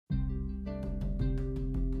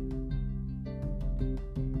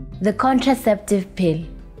The contraceptive pill.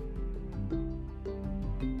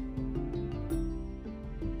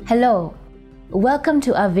 Hello, welcome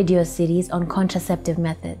to our video series on contraceptive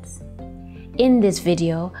methods. In this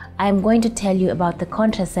video, I am going to tell you about the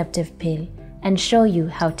contraceptive pill and show you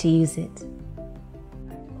how to use it.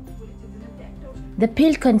 The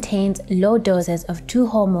pill contains low doses of 2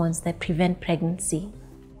 hormones that prevent pregnancy.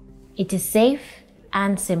 It is safe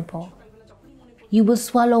and simple. You will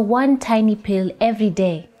swallow 1 tiny pill every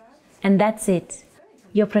day, and that's it.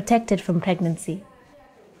 You're protected from pregnancy.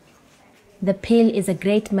 The pill is a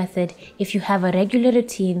great method if you have a regular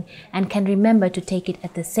routine and can remember to take it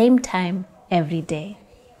at the same time every day.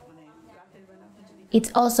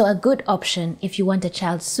 It's also a good option if you want a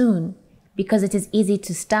child soon because it is easy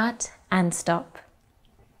to start and stop.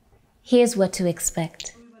 Here's what to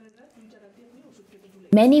expect.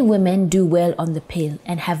 Many women do well on the pill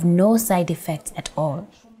and have no side effects at all.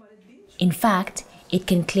 In fact, it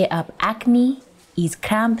can clear up acne, ease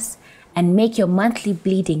cramps, and make your monthly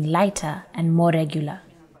bleeding lighter and more regular.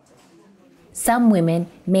 Some women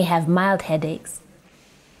may have mild headaches,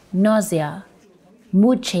 nausea,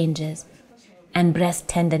 mood changes, and breast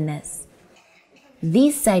tenderness.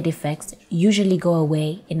 These side effects usually go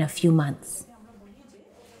away in a few months.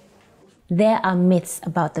 There are myths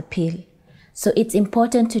about the pill, so it's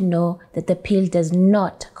important to know that the pill does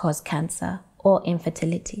not cause cancer or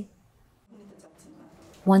infertility.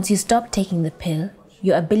 Once you stop taking the pill,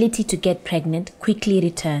 your ability to get pregnant quickly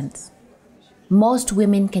returns. Most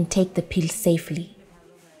women can take the pill safely.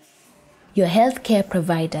 Your healthcare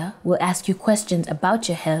provider will ask you questions about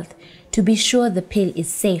your health to be sure the pill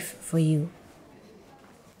is safe for you.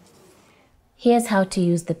 Here's how to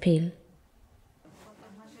use the pill.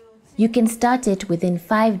 You can start it within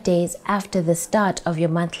 5 days after the start of your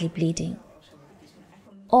monthly bleeding.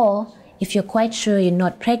 Or, if you're quite sure you're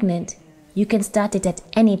not pregnant, you can start it at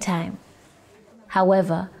any time.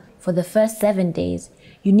 However, for the first 7 days,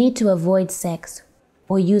 you need to avoid sex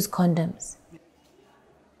or use condoms.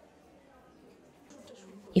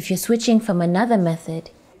 If you're switching from another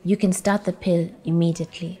method, you can start the pill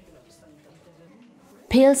immediately.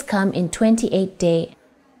 Pills come in 28-day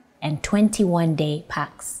and 21-day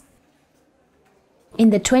packs.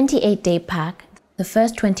 In the 28-day pack, the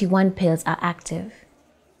first 21 pills are active.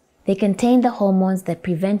 They contain the hormones that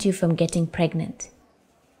prevent you from getting pregnant.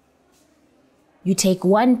 You take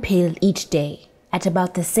 1 pill each day at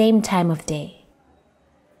about the same time of day.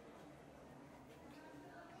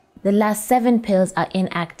 The last 7 pills are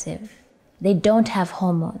inactive. They don't have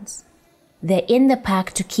hormones. They're in the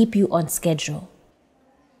pack to keep you on schedule.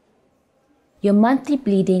 Your monthly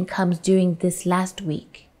bleeding comes during this last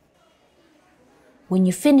week. When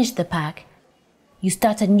you finish the pack, you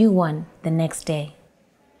start a new one the next day.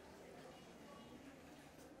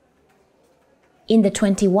 In the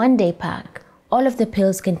 21-day pack, all of the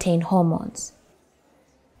pills contain hormones.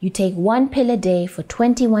 You take 1 pill a day for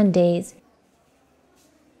 21 days,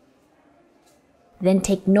 then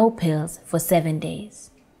take no pills for 7 days.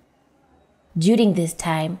 During this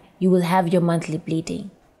time, you will have your monthly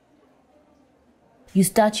bleeding. You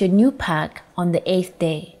start your new pack on the 8th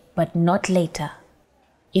day, but not later.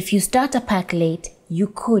 If you start a pack late, you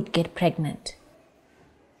could get pregnant.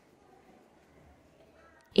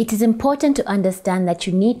 It is important to understand that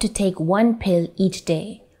you need to take 1 pill each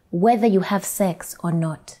day, whether you have sex or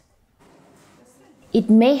not. It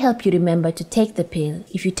may help you remember to take the pill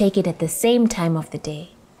if you take it at the same time of the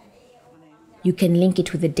day. You can link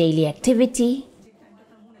it with a daily activity,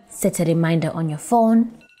 set a reminder on your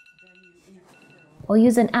phone, or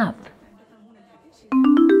use an app.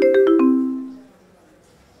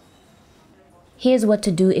 Here's what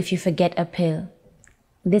to do if you forget a pill.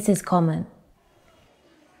 This is common.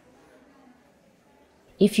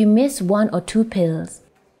 If you miss 1 or 2 pills,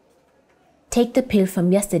 take the pill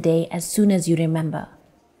from yesterday as soon as you remember.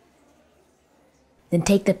 Then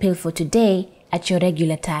take the pill for today at your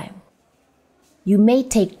regular time. You may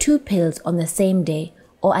take 2 pills on the same day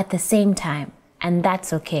or at the same time, and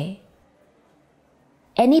that's okay.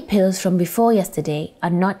 Any pills from before yesterday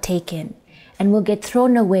are not taken and will get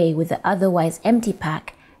thrown away with the otherwise empty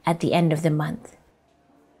pack at the end of the month.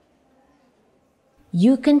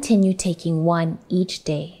 You continue taking 1 each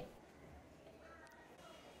day.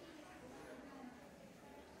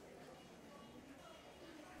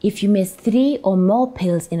 If you miss 3 or more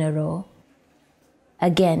pills in a row,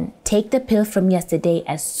 again, take the pill from yesterday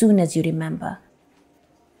as soon as you remember.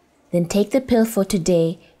 Then take the pill for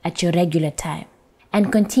today at your regular time and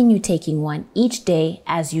continue taking 1 each day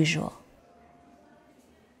as usual.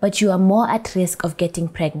 But you are more at risk of getting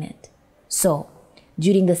pregnant. So,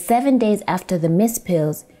 during the 7 days after the missed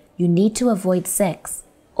pills, you need to avoid sex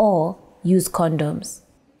or use condoms.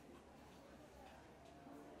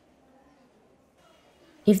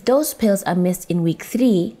 If those pills are missed in week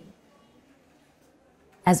 3,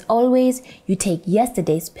 as always, you take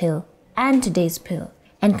yesterday's pill and today's pill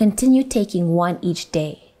and continue taking one each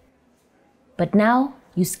day. But now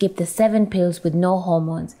you skip the 7 pills with no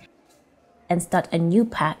hormones and start a new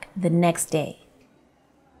pack the next day.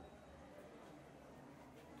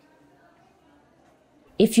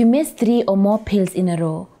 If you miss 3 or more pills in a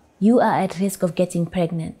row, you are at risk of getting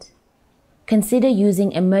pregnant. Consider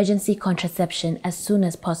using emergency contraception as soon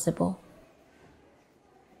as possible.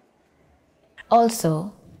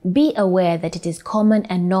 Also, be aware that it is common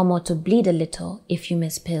and normal to bleed a little if you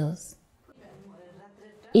miss pills.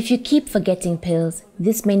 If you keep forgetting pills,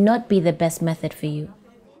 this may not be the best method for you.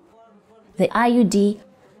 The IUD,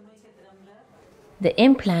 the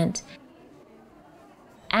implant,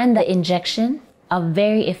 and the injection are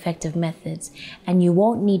very effective methods, and you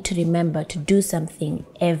won't need to remember to do something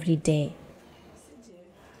every day.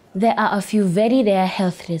 There are a few very rare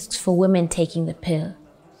health risks for women taking the pill.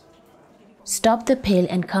 Stop the pill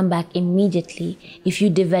and come back immediately if you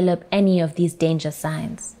develop any of these danger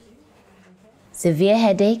signs: severe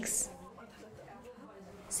headaches,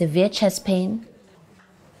 severe chest pain,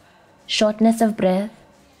 shortness of breath,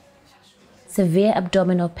 severe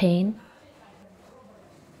abdominal pain,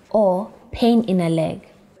 or pain in a leg.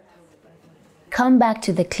 Come back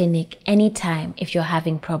to the clinic anytime if you're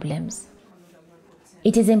having problems.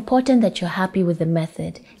 It is important that you're happy with the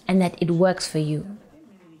method and that it works for you.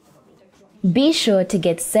 Be sure to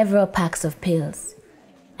get several packs of pills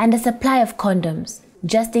and a supply of condoms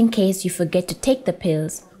just in case you forget to take the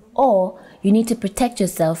pills or you need to protect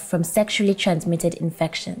yourself from sexually transmitted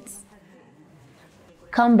infections.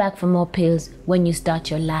 Come back for more pills when you start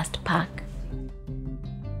your last pack.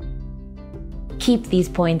 Keep these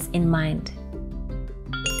points in mind.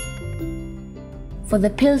 For the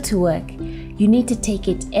pill to work, you need to take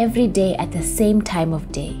it every day at the same time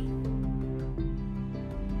of day.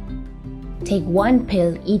 Take 1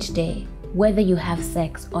 pill each day, whether you have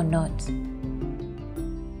sex or not.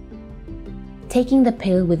 Taking the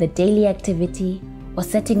pill with a daily activity or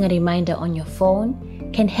setting a reminder on your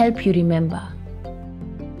phone can help you remember.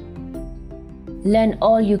 Learn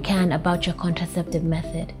all you can about your contraceptive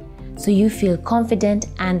method so you feel confident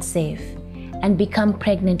and safe, and become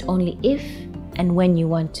pregnant only if and when you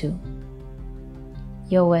want to.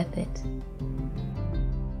 You're worth it.